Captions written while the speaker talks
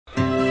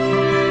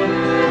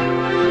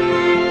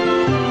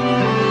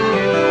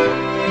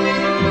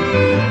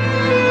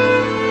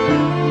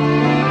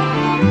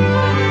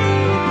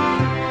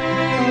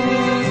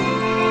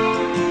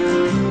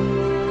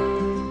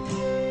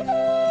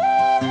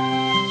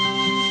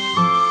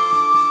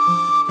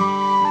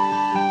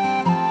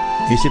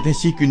Et c'est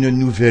ainsi qu'une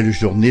nouvelle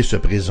journée se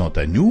présente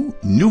à nous.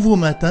 Nouveau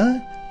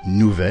matin,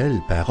 nouvelle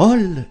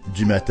parole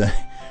du matin.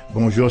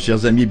 Bonjour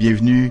chers amis,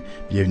 bienvenue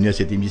à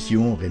cette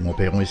émission. Raymond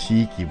Perron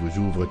ici qui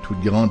vous ouvre toute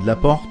grande la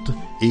porte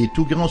et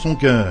tout grand son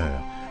cœur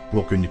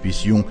pour que nous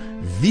puissions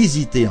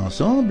visiter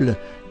ensemble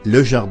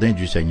le jardin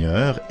du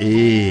Seigneur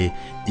et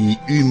y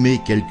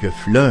humer quelques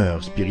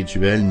fleurs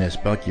spirituelles, n'est-ce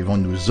pas, qui vont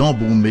nous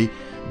embaumer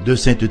de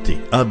sainteté.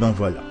 Ah ben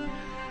voilà.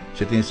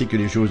 C'est ainsi que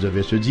les choses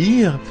devaient se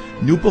dire.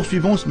 Nous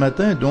poursuivons ce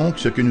matin donc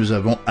ce que nous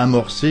avons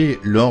amorcé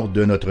lors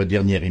de notre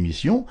dernière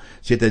émission,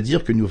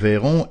 c'est-à-dire que nous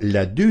verrons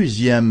la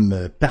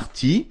deuxième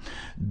partie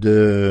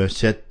de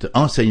cet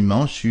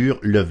enseignement sur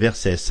le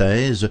verset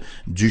 16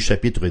 du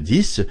chapitre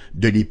 10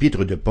 de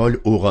l'épître de Paul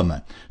aux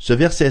Romains. Ce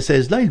verset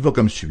 16-là, il va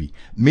comme suit.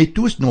 « Mais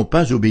tous n'ont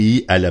pas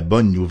obéi à la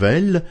bonne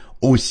nouvelle,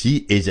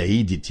 aussi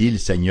Ésaïe dit-il,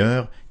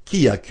 Seigneur,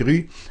 qui a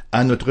cru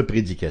à notre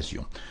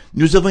prédication. »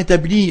 Nous avons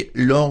établi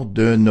lors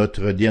de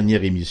notre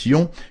dernière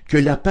émission que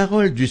la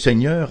parole du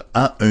Seigneur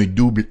a un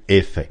double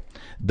effet.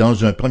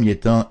 Dans un premier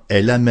temps,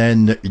 elle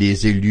amène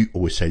les élus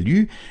au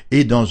salut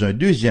et dans un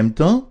deuxième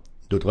temps,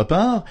 d'autre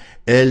part,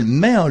 elle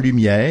met en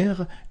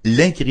lumière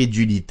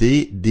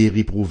l'incrédulité des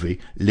réprouvés,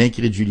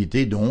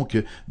 l'incrédulité donc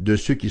de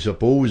ceux qui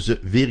s'opposent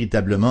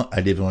véritablement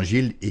à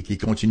l'Évangile et qui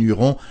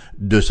continueront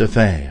de se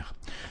faire.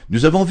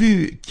 Nous avons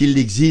vu qu'il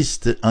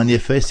existe en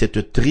effet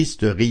cette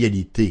triste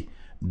réalité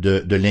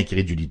de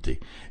l'incrédulité.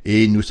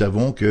 Et nous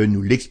savons que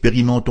nous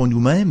l'expérimentons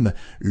nous-mêmes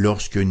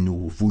lorsque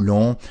nous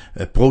voulons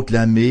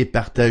proclamer,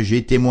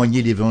 partager,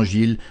 témoigner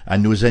l'Évangile à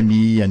nos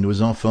amis, à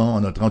nos enfants,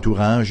 à notre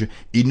entourage.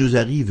 Il nous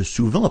arrive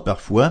souvent,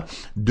 parfois,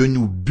 de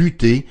nous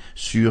buter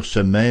sur ce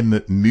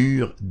même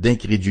mur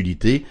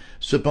d'incrédulité.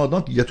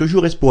 Cependant, il y a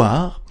toujours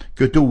espoir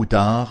que tôt ou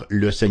tard,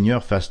 le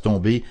Seigneur fasse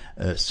tomber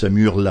ce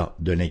mur-là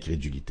de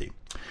l'incrédulité.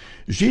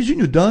 Jésus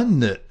nous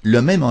donne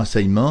le même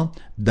enseignement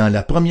dans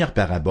la première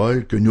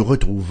parabole que nous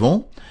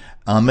retrouvons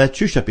en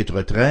Matthieu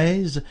chapitre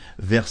 13,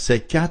 versets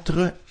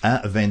 4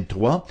 à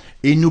 23,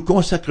 et nous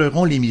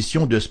consacrerons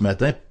l'émission de ce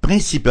matin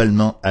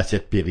principalement à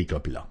cette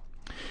péricope-là.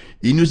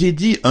 Il nous est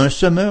dit, un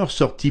semeur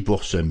sortit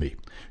pour semer.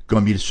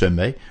 Comme il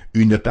semait,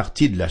 une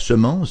partie de la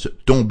semence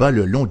tomba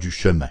le long du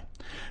chemin.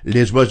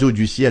 Les oiseaux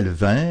du ciel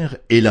vinrent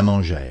et la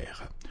mangèrent.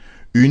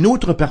 Une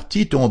autre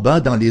partie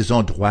tomba dans les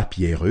endroits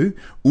pierreux,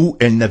 où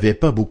elle n'avait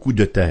pas beaucoup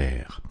de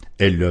terre.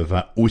 Elle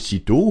leva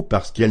aussitôt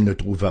parce qu'elle ne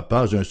trouva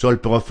pas un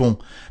sol profond,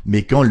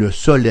 mais quand le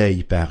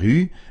soleil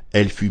parut,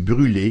 elle fut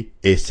brûlée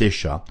et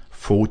sécha,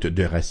 faute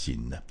de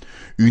racines.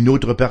 Une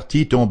autre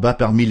partie tomba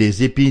parmi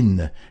les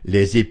épines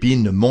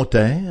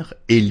montèrent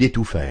et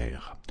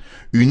l'étouffèrent.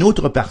 Une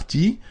autre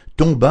partie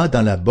tomba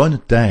dans la bonne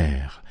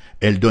terre.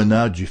 Elle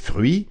donna du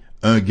fruit,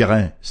 un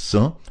grain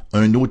 100,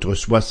 un autre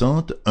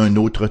 60, un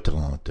autre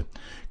 30.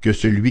 Que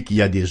celui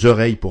qui a des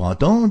oreilles pour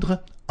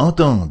entendre,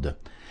 entende.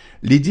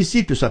 Les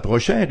disciples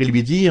s'approchèrent et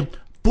lui dirent,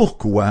 «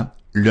 Pourquoi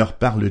leur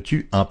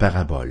parles-tu en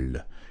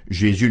parabole ?»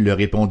 Jésus leur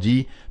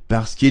répondit, «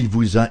 Parce qu'il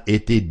vous a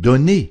été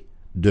donné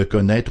de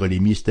connaître les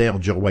mystères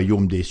du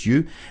royaume des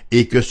cieux,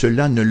 et que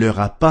cela ne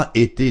leur a pas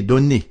été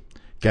donné.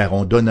 Car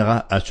on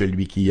donnera à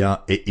celui qui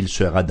a, et il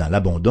sera dans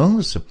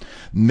l'abondance,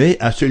 mais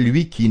à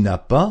celui qui n'a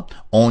pas,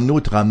 on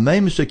ôtera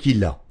même ce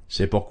qu'il a.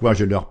 C'est pourquoi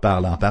je leur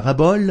parle en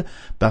parabole,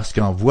 parce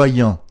qu'en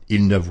voyant,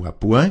 ils ne voient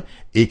point,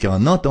 et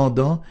qu'en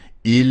entendant,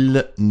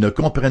 ils ne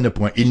comprennent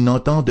point, ils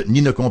n'entendent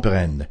ni ne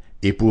comprennent.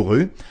 Et pour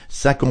eux,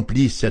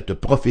 s'accomplit cette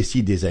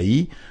prophétie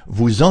d'Ésaïe,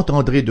 vous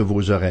entendrez de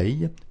vos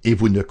oreilles, et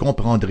vous ne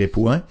comprendrez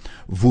point,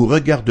 vous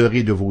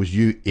regarderez de vos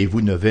yeux, et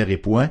vous ne verrez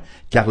point,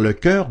 car le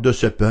cœur de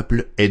ce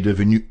peuple est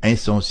devenu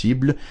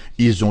insensible,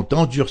 ils ont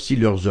endurci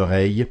leurs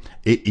oreilles,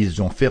 et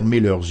ils ont fermé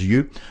leurs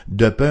yeux,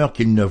 de peur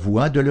qu'ils ne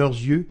voient de leurs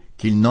yeux,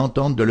 qu'ils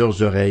n'entendent de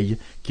leurs oreilles,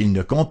 qu'ils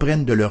ne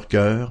comprennent de leur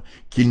cœur,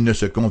 qu'ils ne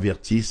se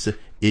convertissent,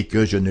 et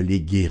que je ne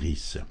les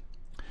guérisse.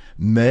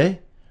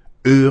 Mais,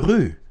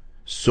 heureux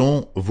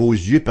sont vos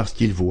yeux parce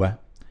qu'ils voient,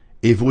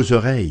 et vos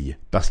oreilles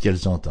parce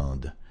qu'elles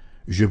entendent.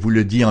 Je vous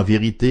le dis en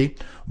vérité,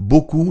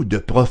 beaucoup de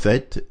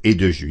prophètes et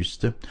de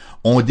justes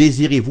ont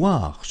désiré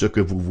voir ce que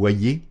vous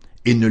voyez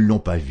et ne l'ont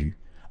pas vu,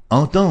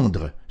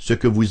 entendre ce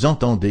que vous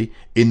entendez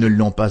et ne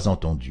l'ont pas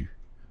entendu.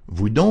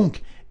 Vous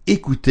donc,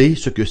 écoutez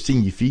ce que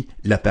signifie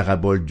la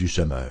parabole du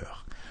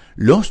semeur.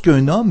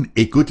 Lorsqu'un homme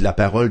écoute la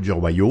parole du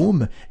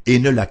royaume et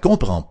ne la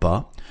comprend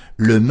pas,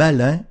 le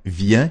malin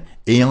vient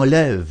et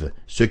enlève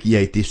ce qui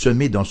a été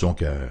semé dans son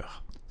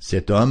cœur.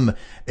 Cet homme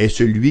est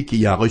celui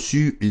qui a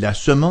reçu la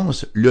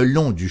semence le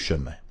long du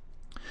chemin.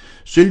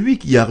 Celui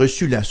qui a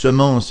reçu la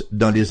semence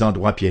dans les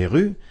endroits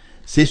pierreux,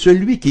 c'est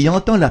celui qui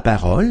entend la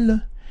parole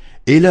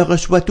et la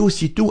reçoit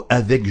aussitôt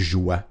avec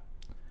joie.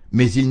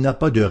 Mais il n'a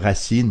pas de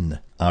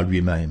racine en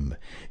lui-même.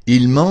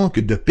 Il manque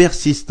de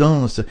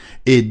persistance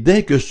et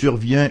dès que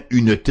survient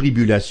une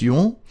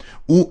tribulation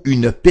ou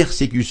une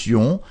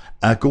persécution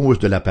à cause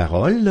de la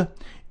parole,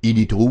 il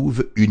y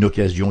trouve une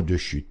occasion de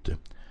chute.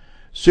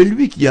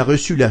 Celui qui a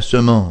reçu la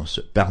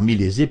semence parmi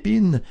les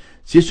épines,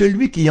 c'est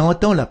celui qui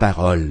entend la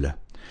parole,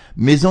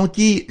 mais en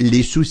qui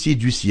les soucis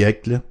du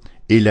siècle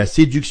et la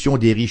séduction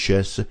des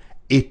richesses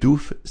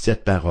étouffe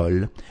cette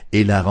parole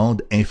et la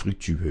rende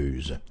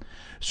infructueuse.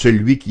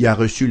 Celui qui a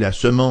reçu la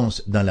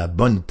semence dans la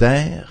bonne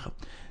terre,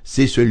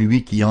 c'est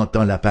celui qui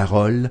entend la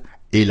parole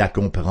et la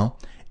comprend.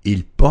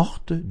 Il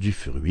porte du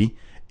fruit,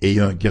 et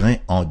un grain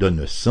en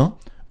donne 100,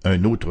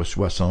 un autre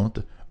 60,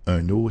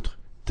 un autre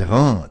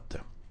 30.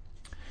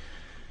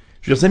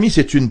 Chers amis,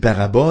 c'est une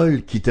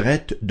parabole qui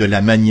traite de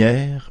la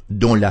manière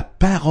dont la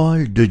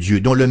parole de Dieu,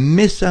 dont le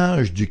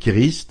message du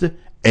Christ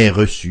est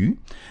reçu,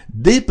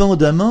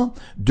 dépendamment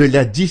de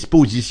la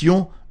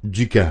disposition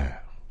du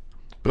cœur.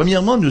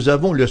 Premièrement, nous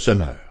avons le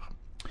semeur.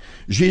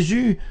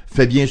 Jésus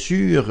fait bien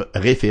sûr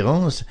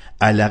référence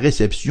à la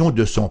réception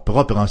de son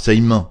propre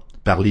enseignement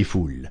par les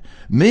foules,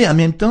 mais en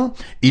même temps,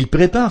 il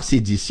prépare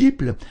ses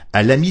disciples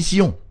à la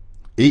mission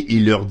et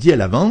il leur dit à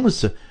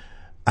l'avance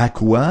à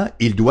quoi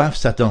ils doivent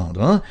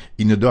s'attendre.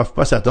 Ils ne doivent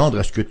pas s'attendre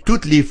à ce que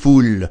toutes les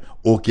foules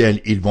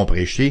auxquelles ils vont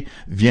prêcher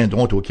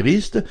viendront au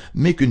Christ,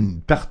 mais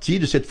qu'une partie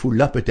de cette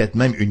foule-là, peut-être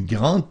même une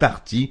grande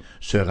partie,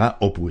 sera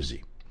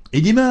opposée.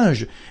 Et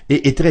l'image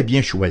est très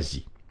bien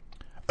choisie.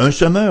 Un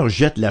semeur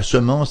jette la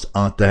semence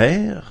en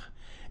terre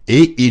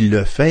et il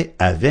le fait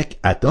avec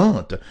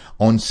attente.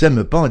 On ne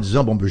sème pas en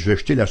disant « bon, je vais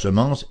jeter la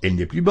semence, elle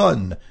n'est plus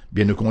bonne ».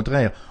 Bien au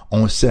contraire,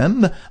 on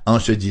sème en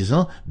se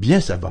disant « bien,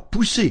 ça va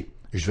pousser ».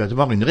 Je vais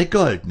avoir une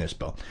récolte, n'est-ce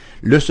pas?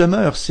 Le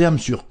semeur sème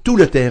sur tout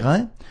le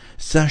terrain,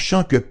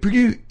 sachant que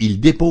plus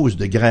il dépose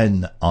de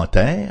graines en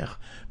terre,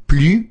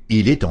 plus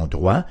il est en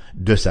droit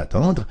de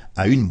s'attendre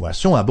à une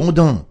moisson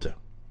abondante.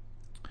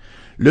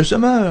 Le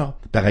semeur,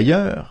 par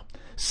ailleurs,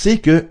 sait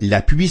que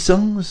la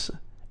puissance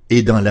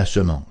est dans la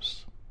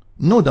semence,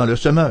 non dans le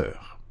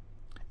semeur.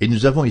 Et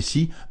nous avons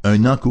ici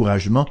un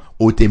encouragement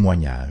au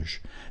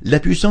témoignage. La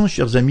puissance,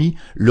 chers amis,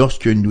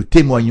 lorsque nous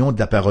témoignons de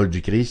la parole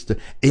du Christ,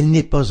 elle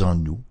n'est pas en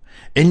nous.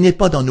 Elle n'est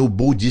pas dans nos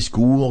beaux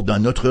discours, dans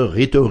notre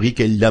rhétorique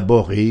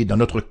élaborée, dans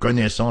notre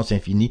connaissance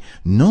infinie.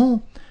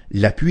 Non,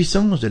 la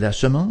puissance de la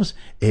semence,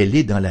 elle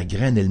est dans la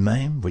graine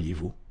elle-même,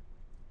 voyez-vous.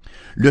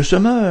 Le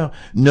semeur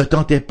ne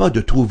tentait pas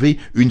de trouver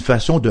une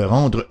façon de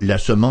rendre la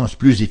semence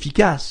plus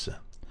efficace.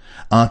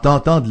 En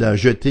tentant de la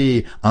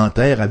jeter en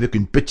terre avec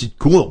une petite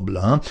courbe,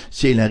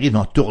 si elle arrive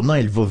en tournant,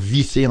 elle va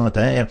visser en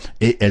terre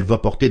et elle va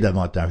porter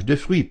davantage de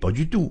fruits. Pas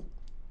du tout.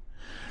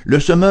 Le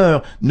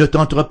semeur ne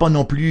tentera pas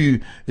non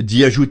plus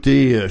d'y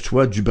ajouter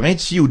soit du brin de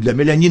scie ou de la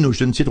mélanine ou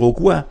je ne sais trop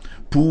quoi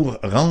pour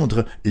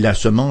rendre la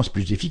semence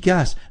plus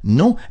efficace.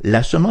 Non,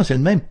 la semence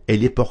elle-même,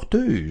 elle est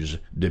porteuse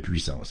de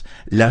puissance.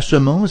 La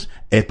semence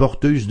est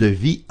porteuse de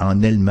vie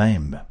en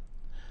elle-même.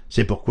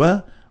 C'est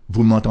pourquoi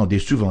vous m'entendez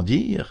souvent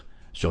dire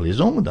sur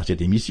les ondes, dans cette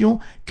émission,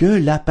 que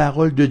la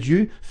parole de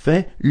Dieu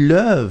fait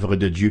l'œuvre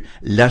de Dieu.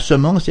 La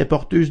semence est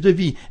porteuse de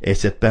vie. Et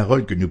cette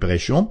parole que nous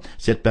prêchons,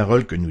 cette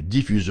parole que nous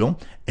diffusons,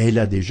 elle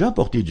a déjà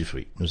porté du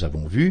fruit. Nous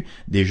avons vu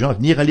des gens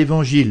venir à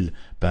l'Évangile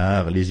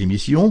par les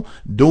émissions,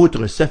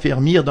 d'autres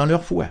s'affermir dans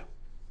leur foi.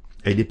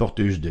 Elle est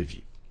porteuse de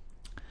vie.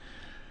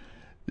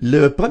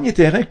 Le premier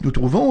terrain que nous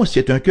trouvons,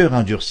 c'est un cœur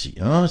endurci.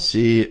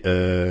 C'est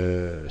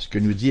ce que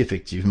nous dit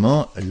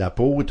effectivement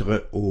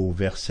l'apôtre au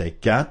verset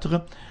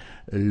 4.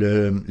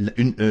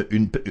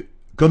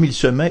 Comme il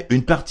semait,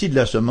 une partie de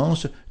la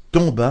semence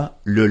tomba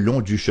le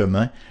long du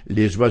chemin,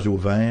 les oiseaux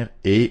vinrent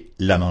et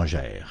la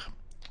mangèrent.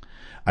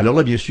 Alors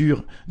là, bien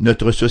sûr,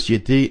 notre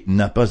société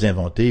n'a pas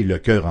inventé le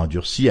cœur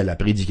endurci à la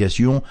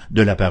prédication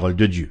de la parole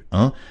de Dieu.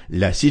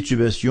 La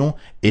situation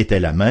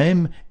était la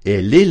même,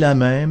 elle est la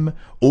même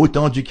au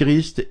temps du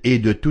Christ et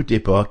de toute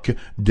époque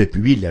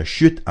depuis la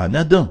chute en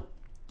Adam.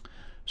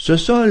 Ce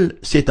sol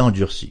s'est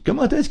endurci.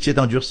 Comment est-ce qu'il s'est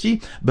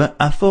endurci?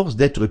 À force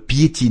d'être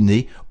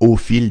piétiné au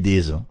fil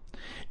des ans.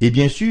 Et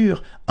bien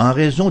sûr, en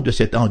raison de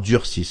cet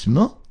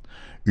endurcissement,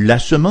 la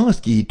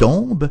semence qui y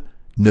tombe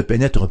ne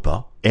pénètre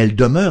pas. Elle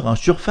demeure en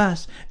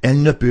surface.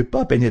 Elle ne peut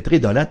pas pénétrer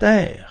dans la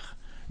terre.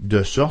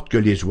 De sorte que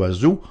les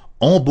oiseaux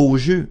ont beau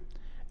jeu.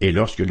 Et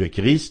lorsque le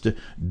Christ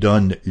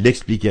donne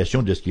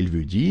l'explication de ce qu'il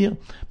veut dire,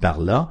 par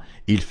là,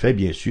 il fait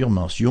bien sûr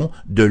mention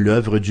de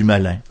l'œuvre du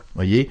malin.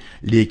 Voyez,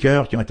 les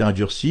cœurs qui ont été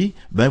endurcis,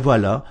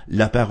 voilà,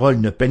 la parole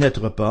ne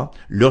pénètre pas.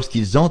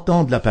 Lorsqu'ils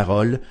entendent la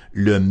parole,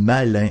 le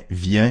malin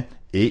vient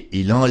et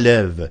il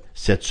enlève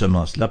cette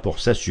semence-là pour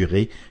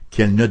s'assurer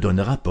qu'elle ne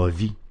donnera pas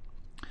vie.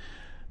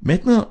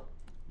 Maintenant,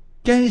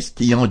 qu'est-ce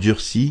qui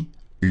endurcit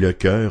le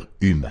cœur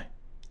humain?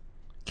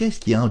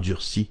 Qu'est-ce qui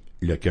endurcit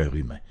le cœur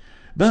humain?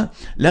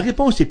 La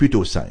réponse est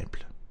plutôt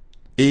simple.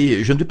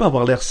 Et je ne veux pas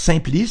avoir l'air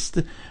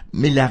simpliste,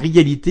 mais la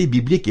réalité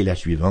biblique est la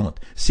suivante.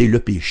 C'est le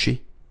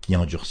péché qui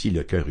endurcit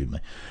le cœur humain.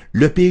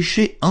 Le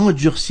péché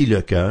endurcit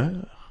le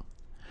cœur,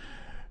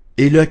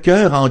 et le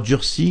cœur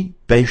endurci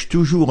pêche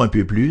toujours un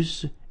peu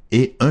plus,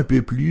 et un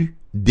peu plus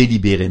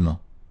délibérément.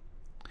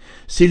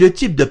 C'est le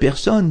type de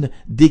personne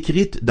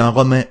décrite dans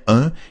Romains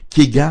 1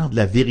 qui garde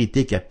la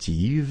vérité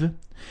captive,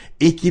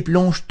 et qui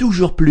plonge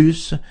toujours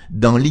plus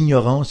dans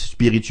l'ignorance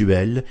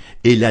spirituelle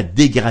et la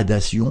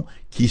dégradation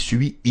qui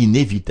suit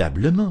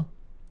inévitablement.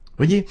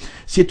 Voyez,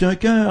 c'est un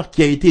cœur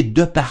qui a été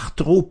de par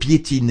trop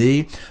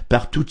piétiné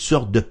par toutes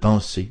sortes de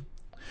pensées.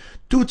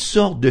 toutes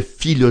sortes de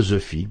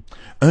philosophies,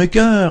 un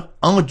cœur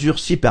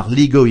endurci par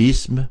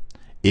l'égoïsme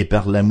et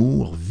par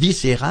l'amour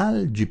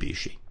viscéral du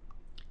péché.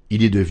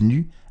 Il est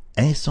devenu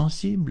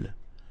insensible.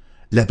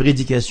 La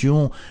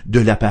prédication de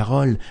la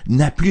parole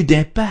n'a plus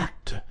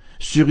d'impact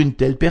sur une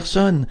telle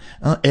personne.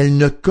 Elle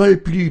ne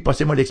colle plus,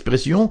 passez-moi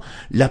l'expression,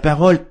 la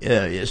parole,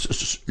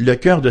 le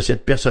cœur de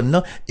cette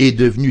personne-là est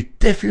devenu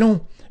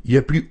téflon. Il n'y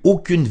a plus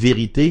aucune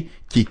vérité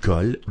qui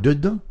colle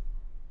dedans.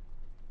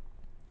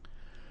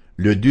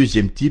 Le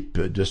deuxième type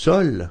de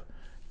sol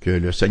que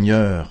le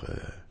Seigneur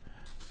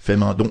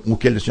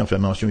auquel le Seigneur fait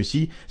mention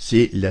ici,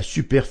 c'est la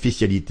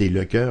superficialité,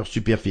 le cœur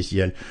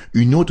superficiel.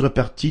 Une autre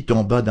partie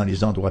tomba dans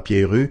les endroits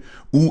pierreux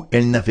où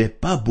elle n'avait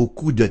pas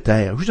beaucoup de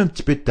terre, juste un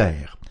petit peu de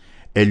terre.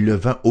 Elle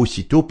leva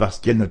aussitôt parce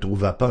qu'elle ne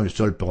trouva pas un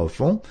sol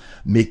profond,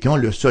 mais quand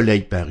le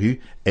soleil parut,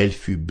 elle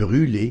fut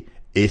brûlée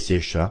et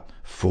sécha,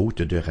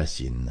 faute de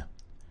racines.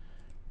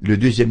 Le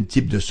deuxième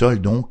type de sol,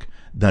 donc,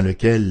 dans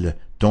lequel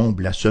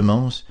tombe la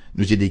semence,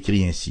 nous est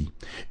décrit ainsi.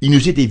 Il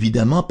nous est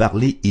évidemment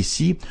parlé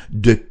ici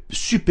de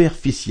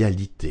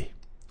superficialité.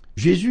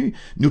 Jésus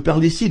nous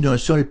parle ici d'un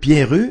sol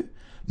pierreux,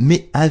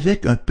 mais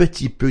avec un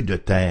petit peu de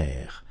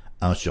terre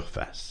en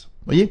surface.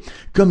 Voyez,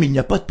 comme il n'y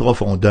a pas de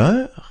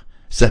profondeur,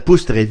 ça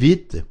pousse très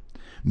vite,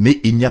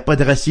 mais il n'y a pas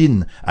de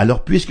racines.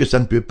 Alors, puisque ça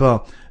ne peut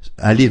pas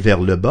aller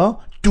vers le bas,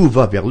 tout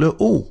va vers le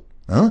haut.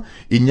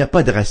 Il n'y a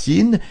pas de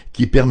racines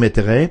qui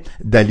permettraient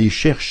d'aller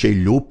chercher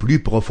l'eau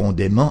plus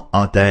profondément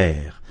en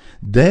terre.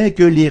 Dès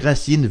que les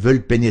racines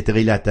veulent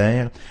pénétrer la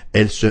terre,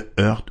 elles se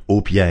heurtent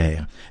aux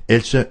pierres.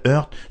 Elles se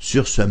heurtent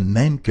sur ce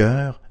même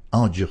cœur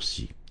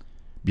endurci.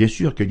 Bien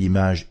sûr que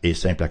l'image est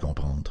simple à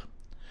comprendre.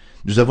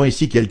 Nous avons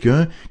ici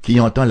quelqu'un qui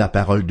entend la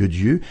parole de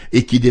Dieu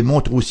et qui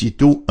démontre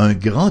aussitôt un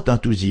grand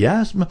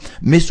enthousiasme,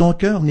 mais son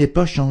cœur n'est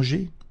pas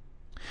changé.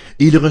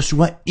 Il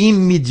reçoit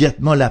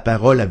immédiatement la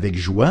parole avec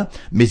joie,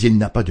 mais il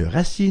n'a pas de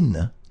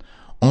racines.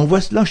 On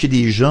voit cela chez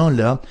des gens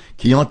là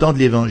qui entendent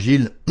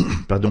l'Évangile,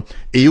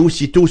 et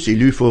aussitôt c'est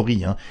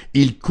l'euphorie.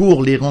 Ils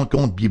courent les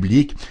rencontres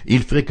bibliques,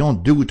 ils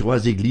fréquentent 2 ou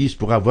 3 églises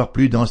pour avoir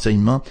plus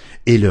d'enseignements,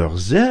 et leur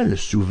zèle,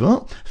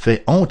 souvent,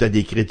 fait honte à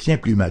des chrétiens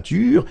plus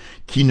matures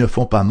qui ne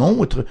font pas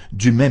montre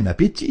du même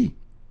appétit.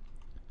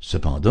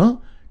 Cependant,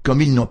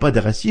 comme ils n'ont pas de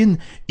racines,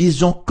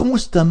 ils ont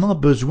constamment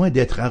besoin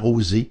d'être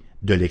arrosés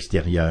de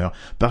l'extérieur,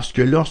 parce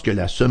que lorsque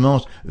la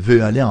semence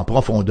veut aller en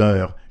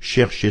profondeur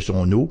chercher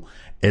son eau,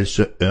 elle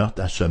se heurte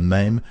à ce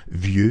même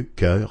vieux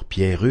cœur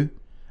pierreux,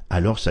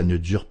 alors ça ne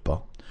dure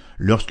pas.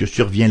 Lorsque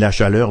survient la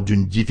chaleur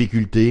d'une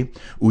difficulté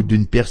ou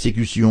d'une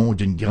persécution ou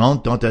d'une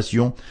grande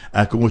tentation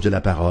à cause de la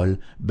parole,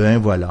 ben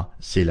voilà,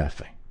 c'est la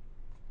fin.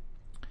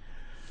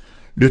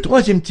 Le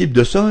troisième type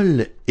de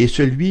sol est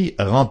celui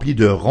rempli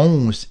de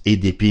ronces et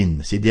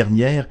d'épines, ces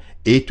dernières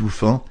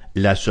étouffant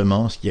la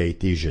semence qui a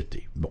été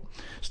jetée. Bon,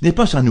 ce n'est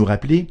pas sans nous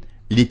rappeler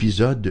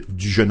l'épisode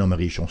du jeune homme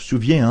riche. On se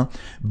souvient,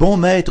 « Bon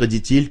maître,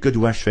 dit-il, que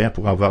dois-je faire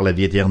pour avoir la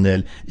vie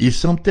éternelle? Il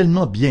semble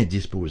tellement bien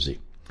disposé. »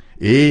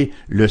 Et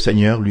le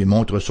Seigneur lui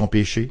montre son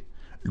péché,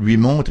 lui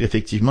montre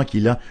effectivement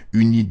qu'il a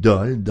une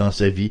idole dans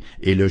sa vie,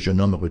 et le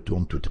jeune homme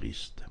retourne tout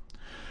triste.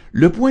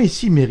 Le point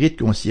ici mérite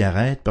qu'on s'y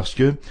arrête parce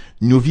que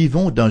nous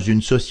vivons dans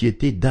une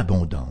société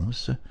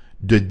d'abondance,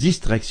 de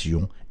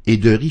distraction et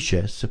de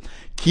richesse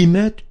qui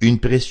mettent une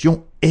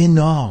pression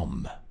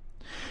énorme,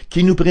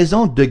 qui nous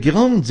présente de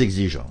grandes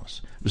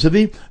exigences. Vous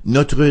savez,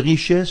 notre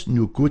richesse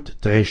nous coûte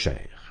très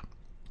cher.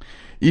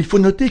 Il faut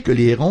noter que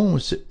les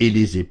ronces et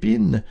les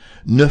épines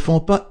ne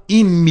font pas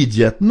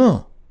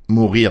immédiatement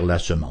mourir la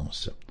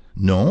semence.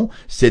 Non,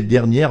 cette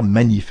dernière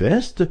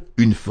manifeste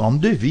une forme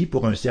de vie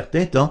pour un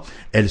certain temps.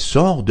 Elle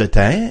sort de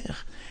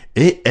terre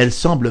et elle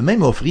semble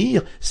même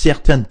offrir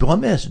certaines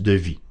promesses de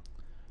vie.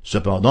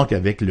 Cependant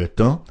qu'avec le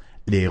temps,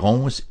 les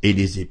ronces et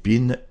les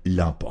épines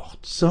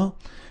l'emportent. Ça,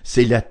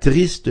 c'est la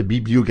triste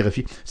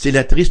biographie,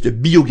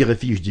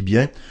 je dis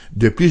bien,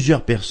 de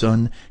plusieurs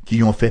personnes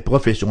qui ont fait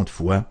profession de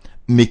foi,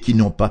 mais qui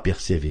n'ont pas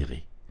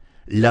persévéré.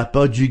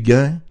 L'appât du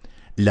gain,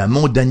 la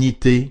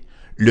mondanité,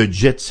 le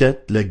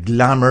jet-set, le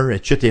glamour,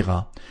 etc.,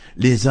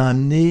 les a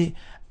amenés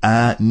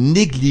à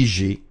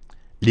négliger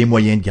les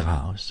moyens de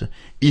grâce.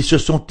 Ils se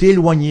sont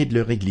éloignés de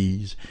leur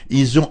Église.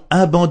 Ils ont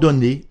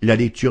abandonné la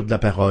lecture de la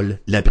parole,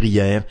 la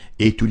prière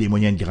et tous les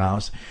moyens de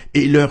grâce.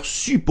 Et leur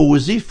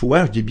supposée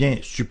foi, je dis bien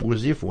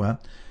supposée foi,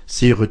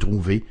 s'est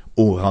retrouvée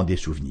au rang des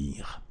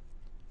souvenirs.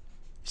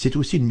 C'est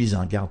aussi une mise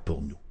en garde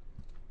pour nous.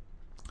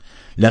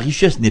 La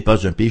richesse n'est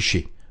pas un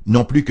péché,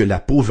 non plus que la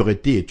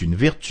pauvreté est une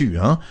vertu.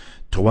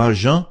 3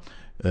 Jean,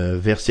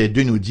 verset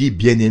 2 nous dit «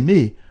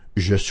 Bien-aimé,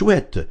 je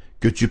souhaite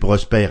que tu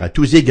prospères à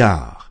tous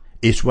égards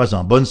et sois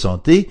en bonne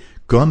santé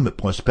comme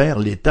prospère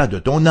l'état de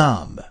ton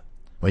âme. »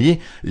 Voyez,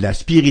 la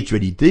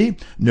spiritualité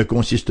ne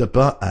consiste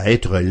pas à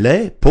être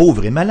laid,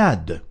 pauvre et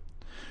malade.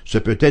 Ce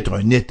peut être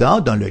un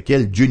état dans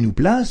lequel Dieu nous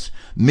place,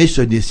 mais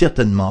ce n'est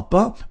certainement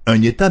pas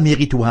un état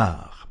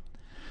méritoire.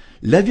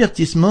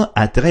 L'avertissement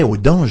a trait au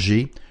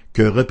danger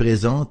que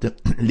représentent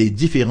les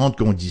différentes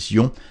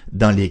conditions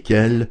dans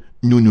lesquelles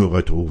nous nous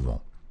retrouvons.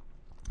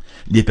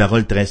 Les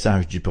paroles très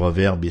sages du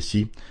proverbe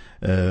ici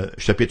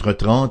chapitre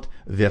 30,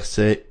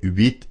 versets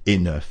 8 et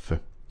 9.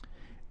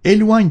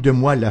 Éloigne de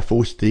moi la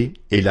fausseté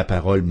et la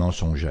parole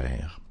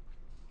mensongère.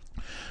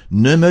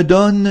 Ne me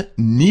donne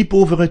ni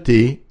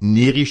pauvreté,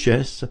 ni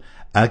richesse,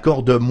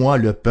 accorde-moi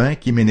le pain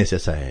qui m'est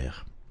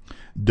nécessaire.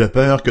 De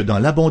peur que dans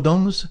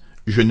l'abondance,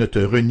 je ne te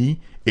renie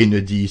et ne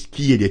dise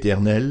qui est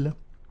l'Éternel,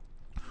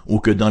 ou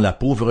que dans la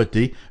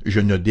pauvreté, je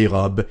ne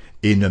dérobe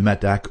et ne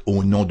m'attaque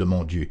au nom de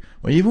mon Dieu.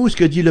 Voyez-vous ce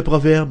que dit le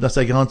proverbe dans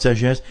sa grande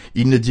sagesse?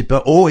 Il ne dit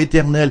pas, ô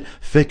Éternel,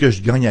 fais que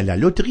je gagne à la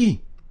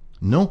loterie.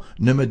 Non,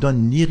 ne me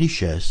donne ni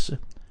richesse,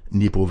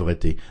 ni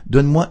pauvreté.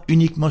 Donne-moi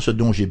uniquement ce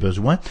dont j'ai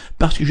besoin,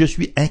 parce que je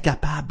suis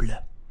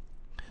incapable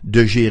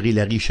de gérer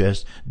la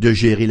richesse, de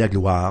gérer la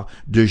gloire,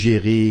 de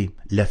gérer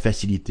la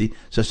facilité.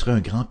 Ce serait un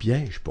grand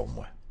piège pour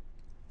moi.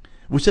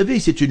 Vous savez,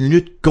 c'est une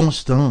lutte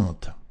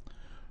constante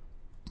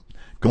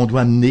qu'on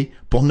doit mener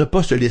pour ne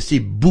pas se laisser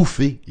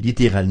bouffer,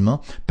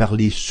 littéralement, par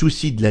les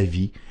soucis de la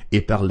vie et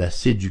par la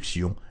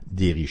séduction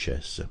des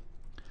richesses.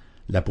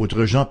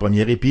 L'apôtre Jean,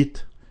 première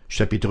épître,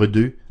 chapitre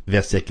 2,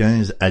 versets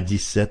 15 à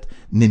 17,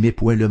 « N'aimez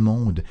point le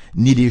monde,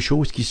 ni les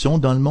choses qui sont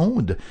dans le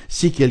monde.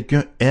 Si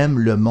quelqu'un aime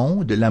le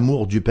monde,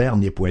 l'amour du Père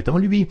n'est point en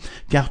lui.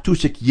 Car tout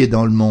ce qui est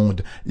dans le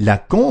monde, la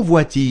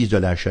convoitise de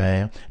la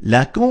chair,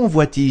 la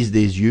convoitise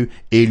des yeux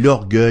et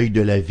l'orgueil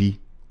de la vie,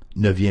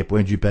 ne vient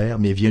point du Père,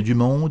 mais vient du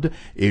monde,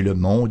 et le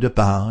monde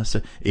passe,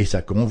 et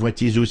sa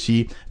convoitise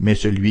aussi, mais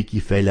celui qui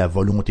fait la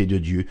volonté de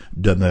Dieu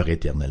demeure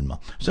éternellement. »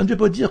 Ça ne veut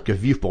pas dire que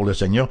vivre pour le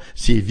Seigneur,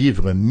 c'est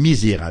vivre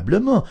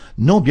misérablement.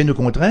 Non, bien au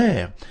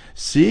contraire.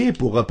 C'est,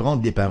 pour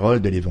reprendre les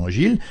paroles de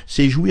l'Évangile,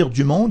 c'est jouir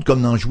du monde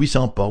comme n'en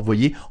jouissant pas. Vous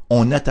voyez,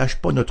 on n'attache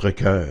pas notre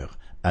cœur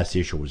à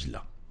ces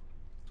choses-là.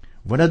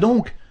 Voilà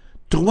donc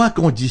 3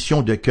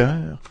 conditions de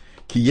cœur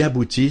qui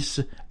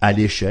aboutissent à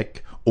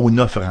l'échec, au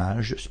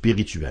naufrage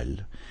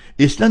spirituel.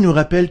 Et cela nous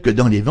rappelle que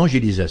dans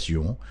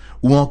l'évangélisation,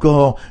 ou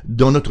encore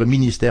dans notre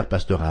ministère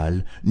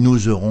pastoral,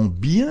 nous aurons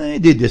bien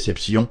des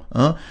déceptions.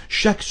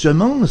 Chaque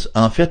semence,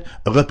 en fait,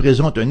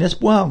 représente un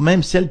espoir,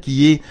 même celle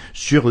qui est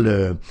sur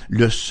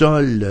le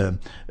sol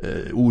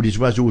où les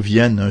oiseaux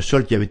viennent, un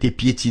sol qui avait été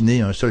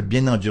piétiné, un sol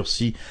bien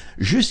endurci,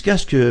 jusqu'à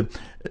ce que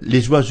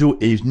les oiseaux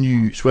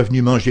soient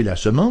venus manger la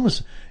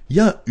semence. Il y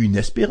a une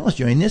espérance,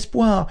 il y a un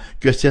espoir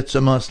que cette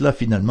semence-là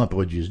finalement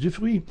produise du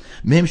fruit.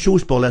 Même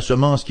chose pour la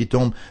semence qui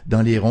tombe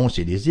dans les ronces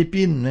et les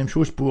épines, même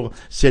chose pour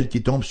celle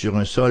qui tombe sur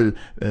un sol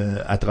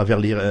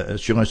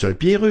sur un sol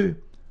pierreux.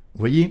 Vous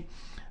voyez,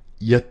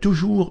 il y a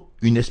toujours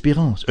une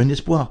espérance, un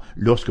espoir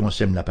lorsqu'on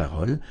sème la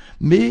parole,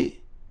 mais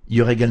il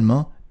y aura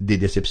également des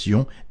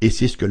déceptions, et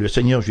c'est ce que le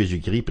Seigneur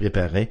Jésus-Christ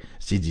préparait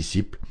ses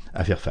disciples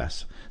à faire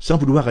face. Sans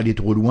vouloir aller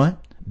trop loin,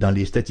 dans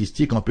les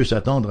statistiques, on peut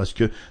s'attendre à ce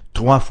que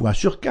 3 fois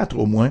sur 4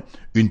 au moins,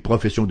 une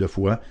profession de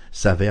foi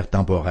s'avère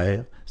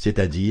temporaire,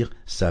 c'est-à-dire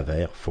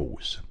s'avère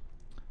fausse.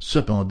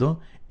 Cependant,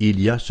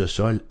 il y a ce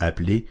sol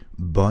appelé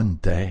bonne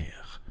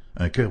terre,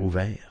 un cœur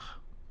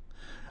ouvert.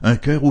 Un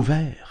cœur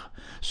ouvert,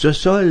 ce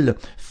sol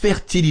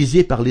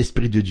fertilisé par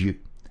l'Esprit de Dieu.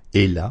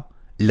 Et là,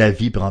 la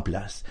vie prend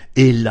place.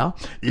 Et là,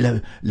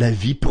 la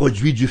vie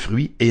produit du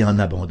fruit et en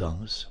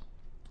abondance.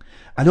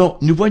 Alors,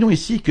 nous voyons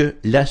ici que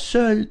la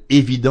seule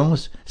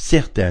évidence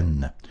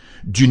certaine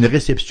d'une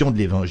réception de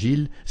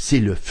l'Évangile, c'est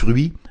le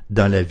fruit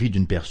dans la vie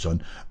d'une personne,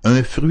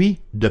 un fruit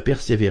de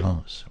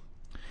persévérance.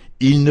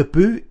 Il ne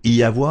peut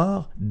y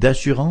avoir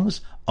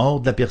d'assurance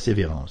hors de la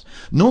persévérance.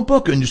 Non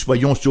pas que nous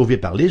soyons sauvés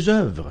par les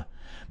œuvres,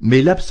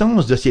 mais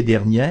l'absence de ces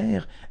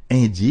dernières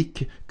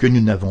indique que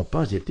nous n'avons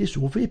pas été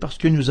sauvés parce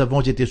que nous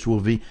avons été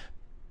sauvés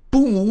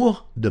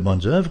pour de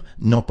bonnes œuvres,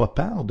 non pas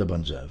par de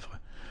bonnes œuvres.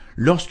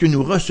 Lorsque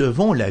nous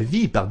recevons la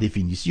vie, par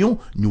définition,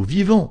 nous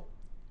vivons.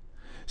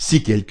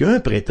 Si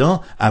quelqu'un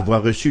prétend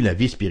avoir reçu la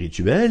vie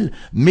spirituelle,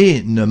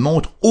 mais ne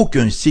montre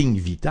aucun signe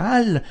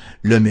vital,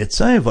 le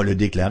médecin va le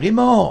déclarer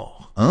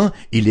mort.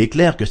 Il est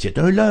clair que c'est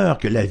un leurre,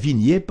 que la vie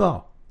n'y est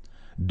pas.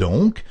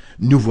 Donc,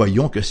 nous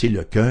voyons que c'est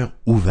le cœur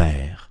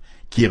ouvert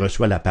qui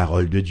reçoit la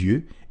parole de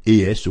Dieu et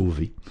est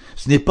sauvé.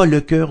 Ce n'est pas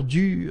le cœur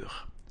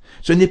dur.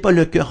 Ce n'est pas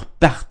le cœur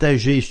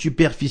partagé,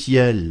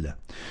 superficiel.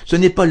 Ce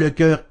n'est pas le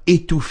cœur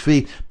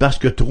étouffé parce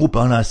que trop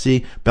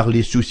enlacé par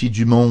les soucis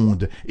du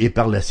monde et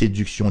par la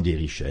séduction des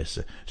richesses.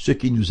 Ce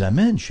qui nous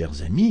amène,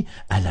 chers amis,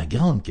 à la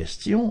grande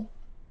question.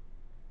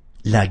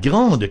 La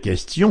grande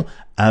question,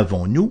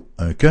 avons-nous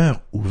un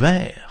cœur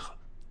ouvert?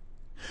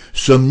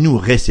 Sommes-nous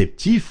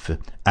réceptifs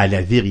à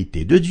la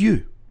vérité de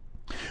Dieu?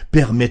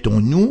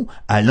 Permettons-nous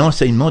à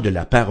l'enseignement de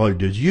la parole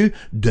de Dieu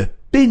de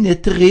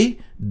pénétrer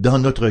dans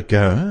notre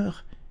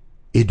cœur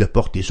et de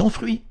porter son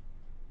fruit?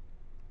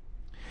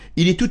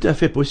 Il est tout à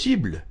fait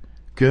possible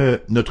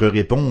que notre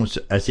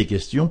réponse à ces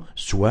questions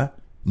soit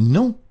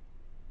non.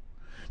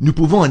 Nous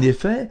pouvons en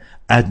effet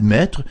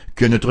admettre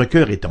que notre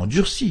cœur est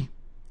endurci,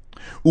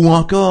 ou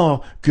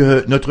encore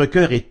que notre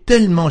cœur est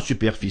tellement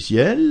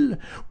superficiel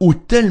ou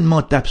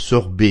tellement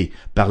absorbé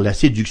par la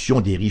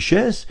séduction des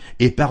richesses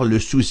et par le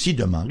souci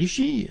de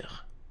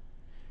m'enrichir.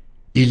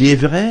 Il est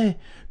vrai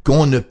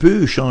qu'on ne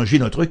peut changer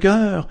notre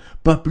cœur,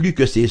 pas plus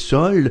que ces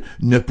sols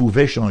ne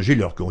pouvaient changer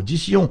leurs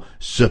conditions.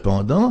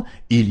 Cependant,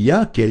 il y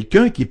a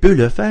quelqu'un qui peut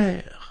le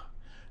faire.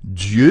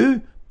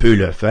 Dieu peut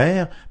le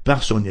faire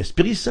par son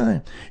Esprit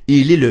Saint.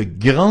 Il est le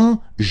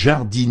grand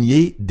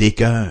jardinier des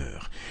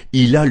cœurs.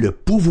 Il a le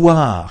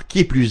pouvoir,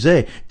 qui plus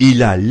est,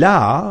 il a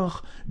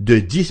l'art de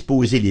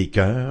disposer les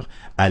cœurs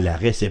à la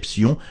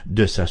réception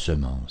de sa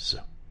semence.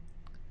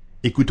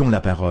 Écoutons la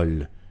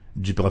parole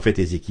du prophète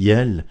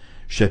Ézéchiel,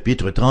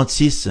 chapitre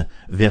 36,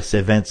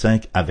 versets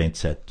 25 à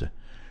 27.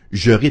 «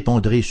 Je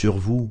répandrai sur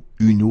vous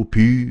une eau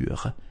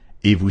pure,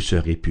 et vous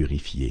serez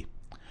purifiés.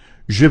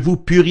 Je vous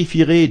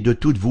purifierai de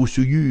toutes vos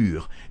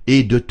souillures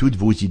et de toutes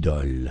vos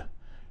idoles.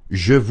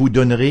 Je vous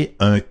donnerai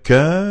un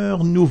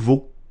cœur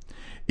nouveau,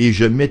 et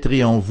je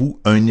mettrai en vous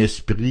un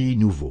esprit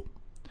nouveau.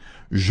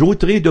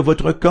 J'ôterai de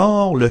votre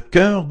corps le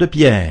cœur de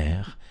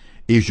pierre,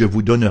 et je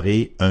vous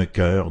donnerai un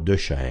cœur de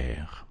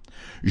chair.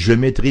 Je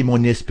mettrai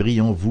mon esprit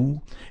en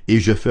vous, et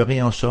je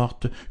ferai en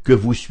sorte que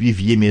vous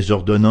suiviez mes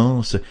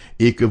ordonnances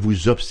et que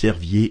vous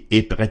observiez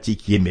et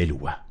pratiquiez mes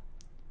lois. »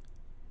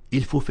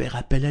 Il faut faire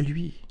appel à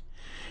lui.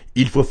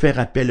 Il faut faire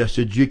appel à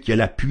ce Dieu qui a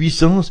la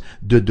puissance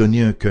de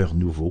donner un cœur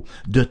nouveau,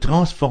 de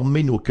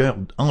transformer nos cœurs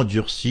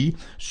endurcis,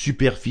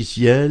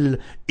 superficiels,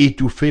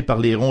 étouffés par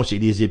les ronces et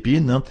les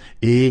épines,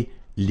 et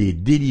les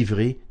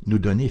délivrer, nous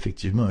donner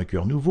effectivement un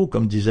cœur nouveau.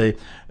 Comme disait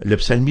le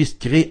psalmiste,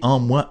 « Crée en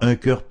moi un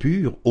cœur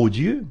pur, ô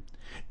Dieu ».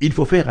 Il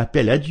faut faire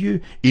appel à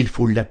Dieu, il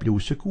faut l'appeler au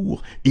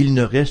secours. Il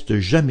ne reste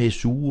jamais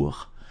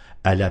sourd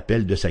à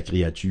l'appel de sa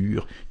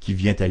créature qui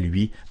vient à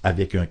lui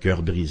avec un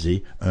cœur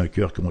brisé, un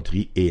cœur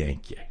contrit et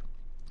inquiet.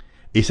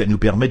 Et ça nous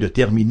permet de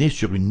terminer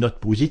sur une note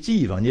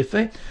positive. En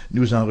effet,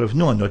 nous en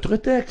revenons à notre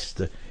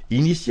texte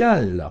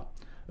initial, là.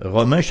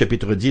 Romains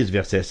chapitre 10,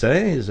 verset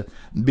 16,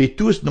 « Mais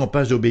tous n'ont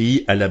pas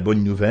obéi à la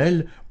bonne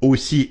nouvelle.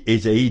 Aussi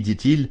Ésaïe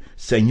dit-il, «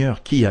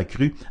 Seigneur, qui a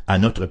cru à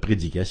notre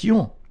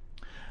prédication ?»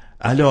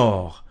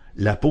 Alors,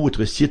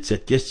 l'apôtre cite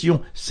cette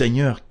question, «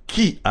 Seigneur,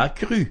 qui a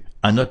cru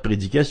à notre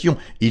prédication ?»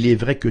 Il est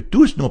vrai que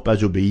tous n'ont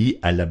pas obéi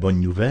à la bonne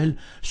nouvelle,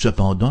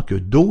 cependant que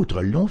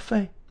d'autres l'ont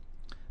fait.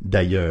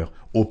 D'ailleurs,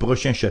 au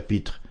prochain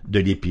chapitre de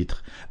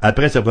l'Épître,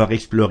 après avoir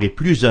exploré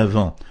plus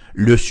avant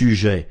le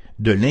sujet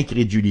de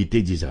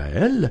l'incrédulité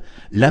d'Israël,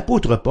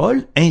 l'apôtre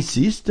Paul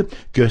insiste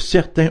que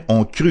certains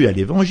ont cru à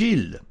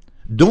l'Évangile,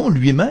 dont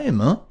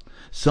lui-même,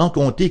 sans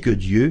compter que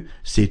Dieu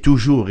s'est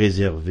toujours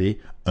réservé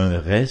un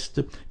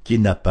reste qui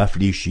n'a pas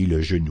fléchi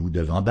le genou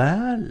devant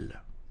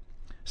Baal.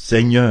 «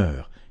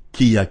 Seigneur,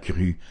 qui a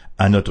cru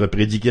à notre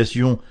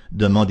prédication ?»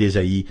 demande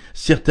Ésaïe. «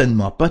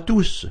 Certainement pas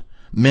tous,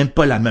 même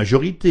pas la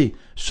majorité.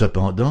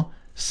 Cependant,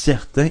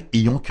 certains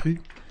y ont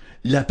cru. »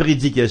 La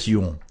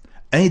prédication,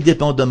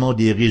 indépendamment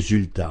des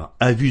résultats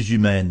à vue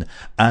humaine,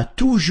 a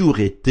toujours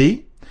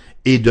été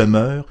et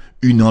demeure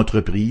une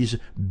entreprise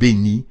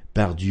bénie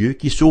par Dieu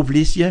qui sauve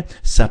les siens.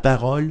 Sa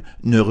parole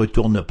ne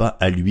retourne pas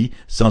à lui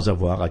sans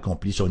avoir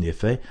accompli son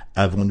effet,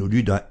 avons-nous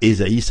lu dans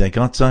Ésaïe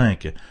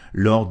 55,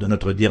 lors de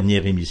notre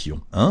dernière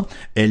émission.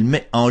 Elle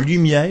met en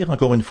lumière,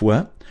 encore une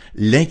fois,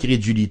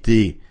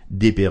 l'incrédulité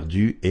des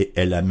perdus et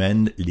elle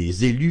amène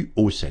les élus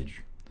au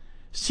salut.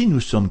 Si nous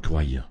sommes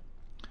croyants,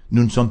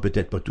 nous ne sommes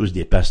peut-être pas tous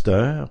des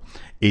pasteurs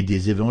et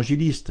des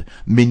évangélistes,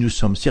 mais nous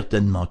sommes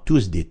certainement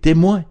tous des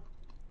témoins.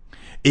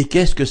 Et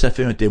qu'est-ce que ça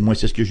fait un témoin?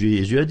 C'est ce que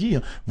Jésus a dit.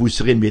 Vous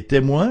serez mes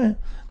témoins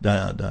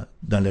dans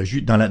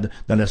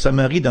la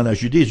Samarie, dans la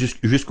Judée,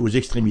 jusqu'aux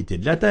extrémités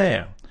de la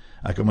terre,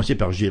 à commencer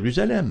par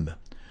Jérusalem.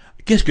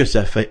 Qu'est-ce que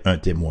ça fait un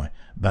témoin?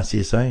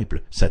 C'est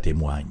simple, ça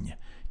témoigne.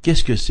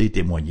 Qu'est-ce que c'est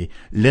témoigner?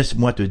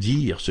 Laisse-moi te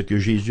dire ce que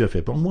Jésus a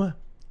fait pour moi.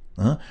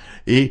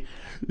 Et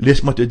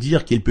laisse-moi te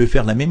dire qu'il peut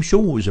faire la même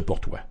chose pour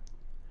toi.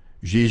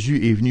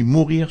 Jésus est venu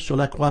mourir sur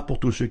la croix pour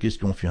tous ceux qui se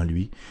confient en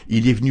lui.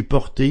 Il est venu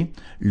porter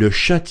le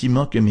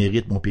châtiment que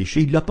mérite mon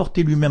péché. Il l'a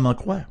porté lui-même en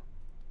croix.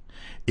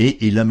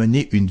 Et il a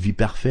mené une vie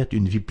parfaite,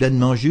 une vie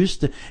pleinement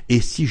juste.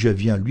 Et si je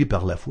viens à lui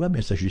par la foi,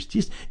 sa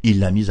justice, il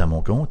l'a mise à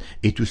mon compte.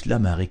 Et tout cela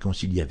m'a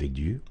réconcilié avec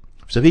Dieu.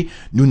 Vous savez,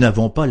 nous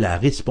n'avons pas la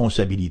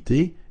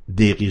responsabilité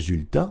des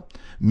résultats,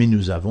 mais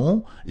nous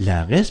avons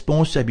la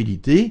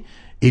responsabilité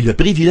et le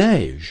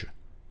privilège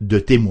de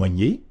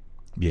témoigner,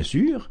 bien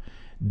sûr,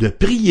 de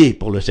prier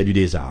pour le salut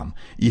des âmes.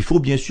 Il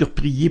faut bien sûr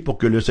prier pour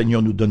que le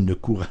Seigneur nous donne le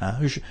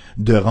courage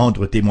de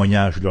rendre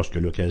témoignage lorsque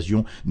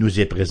l'occasion nous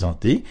est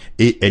présentée,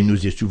 et elle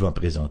nous est souvent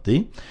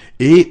présentée,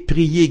 et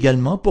prier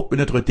également pour que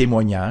notre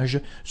témoignage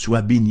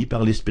soit béni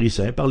par l'Esprit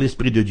Saint, par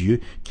l'Esprit de Dieu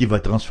qui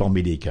va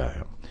transformer les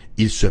cœurs.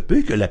 Il se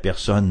peut que la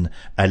personne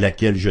à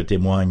laquelle je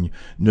témoigne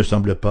ne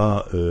semble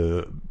pas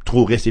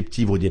trop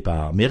réceptive au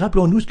départ, mais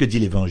rappelons-nous ce que dit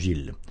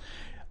l'Évangile.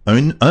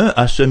 Un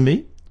a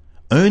semé,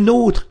 un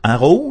autre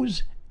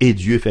arrose, et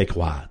Dieu fait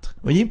croître.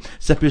 Vous voyez,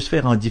 ça peut se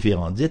faire en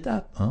différentes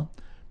étapes.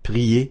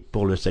 Prier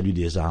pour le salut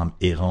des âmes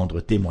et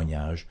rendre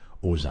témoignage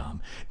aux âmes.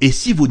 Et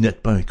si vous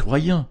n'êtes pas un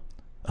croyant,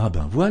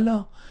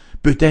 voilà,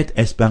 peut-être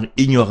est-ce par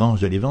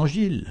ignorance de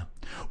l'Évangile,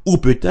 ou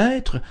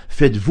peut-être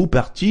faites-vous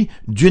partie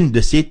d'une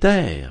de ces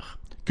terres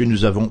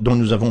dont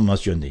nous avons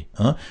mentionné,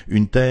 hein?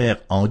 Une terre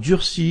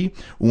endurcie,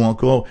 ou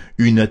encore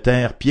une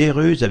terre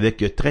pierreuse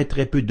avec très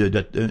peu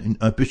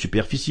un peu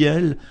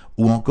superficielle,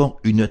 ou encore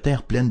une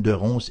terre pleine de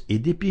ronces et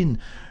d'épines.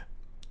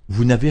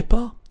 Vous n'avez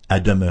pas à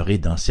demeurer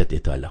dans cet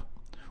état-là.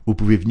 Vous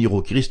pouvez venir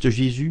au Christ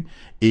Jésus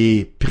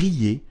et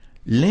prier,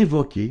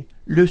 l'invoquer,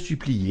 le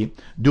supplier,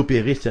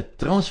 d'opérer cette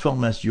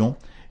transformation,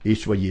 et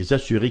soyez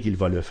assurés qu'il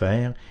va le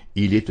faire.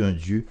 Il est un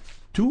Dieu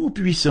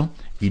tout-puissant.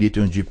 Il est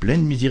un Dieu plein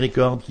de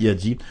miséricorde qui a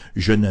dit «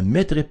 Je ne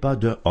mettrai pas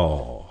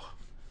dehors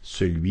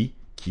celui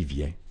qui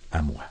vient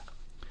à moi ».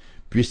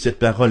 Puisse cette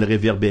parole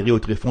réverbérer au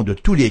tréfonds de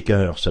tous les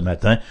cœurs ce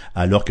matin,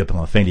 alors que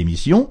prend fin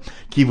l'émission,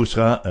 qui vous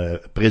sera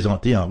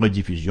présentée en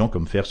rediffusion,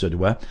 comme faire se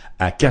doit,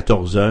 à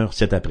 14h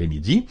cet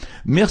après-midi.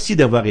 Merci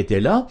d'avoir été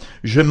là.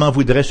 Je m'en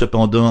voudrais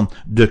cependant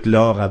de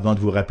clore avant de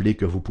vous rappeler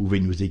que vous pouvez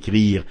nous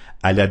écrire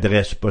à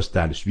l'adresse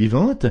postale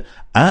suivante,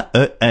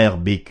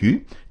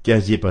 AERBQ,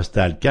 casier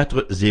postal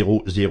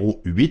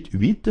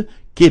 40088,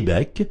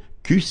 Québec,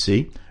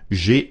 QC,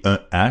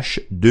 G1H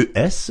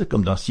 2S,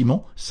 comme dans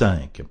Simon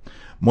 5.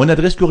 Mon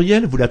adresse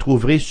courriel, vous la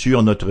trouverez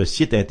sur notre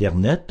site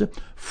internet,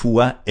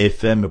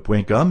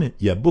 foifm.com.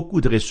 Il y a beaucoup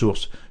de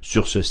ressources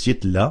sur ce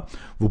site-là.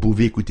 Vous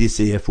pouvez écouter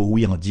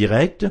CFOI en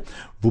direct.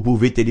 Vous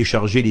pouvez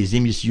télécharger les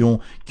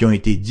émissions qui ont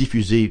été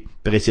diffusées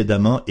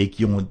précédemment et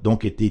qui ont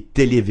donc été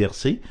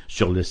téléversées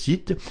sur le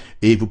site.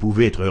 Et vous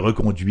pouvez être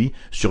reconduit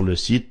sur le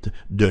site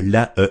de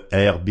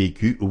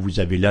l'AERBQ où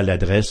vous avez là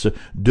l'adresse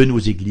de nos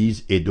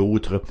églises et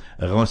d'autres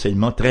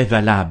renseignements très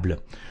valables.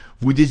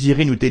 Vous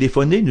désirez nous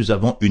téléphoner, nous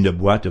avons une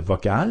boîte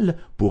vocale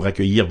pour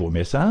accueillir vos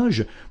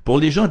messages. Pour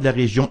les gens de la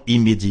région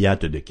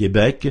immédiate de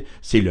Québec,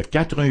 c'est le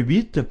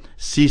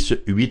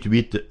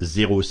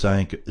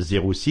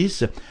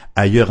 418-688-0506.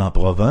 Ailleurs en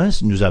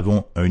province, nous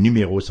avons un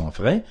numéro sans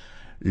frais,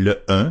 le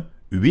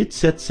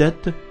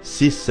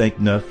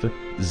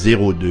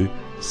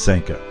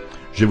 1-877-659-0251.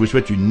 Je vous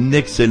souhaite une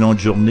excellente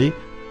journée,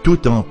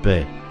 tout en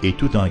paix et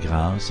tout en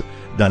grâce,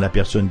 dans la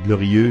personne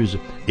glorieuse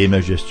et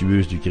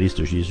majestueuse du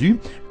Christ Jésus,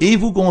 et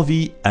vous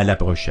convie à la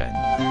prochaine.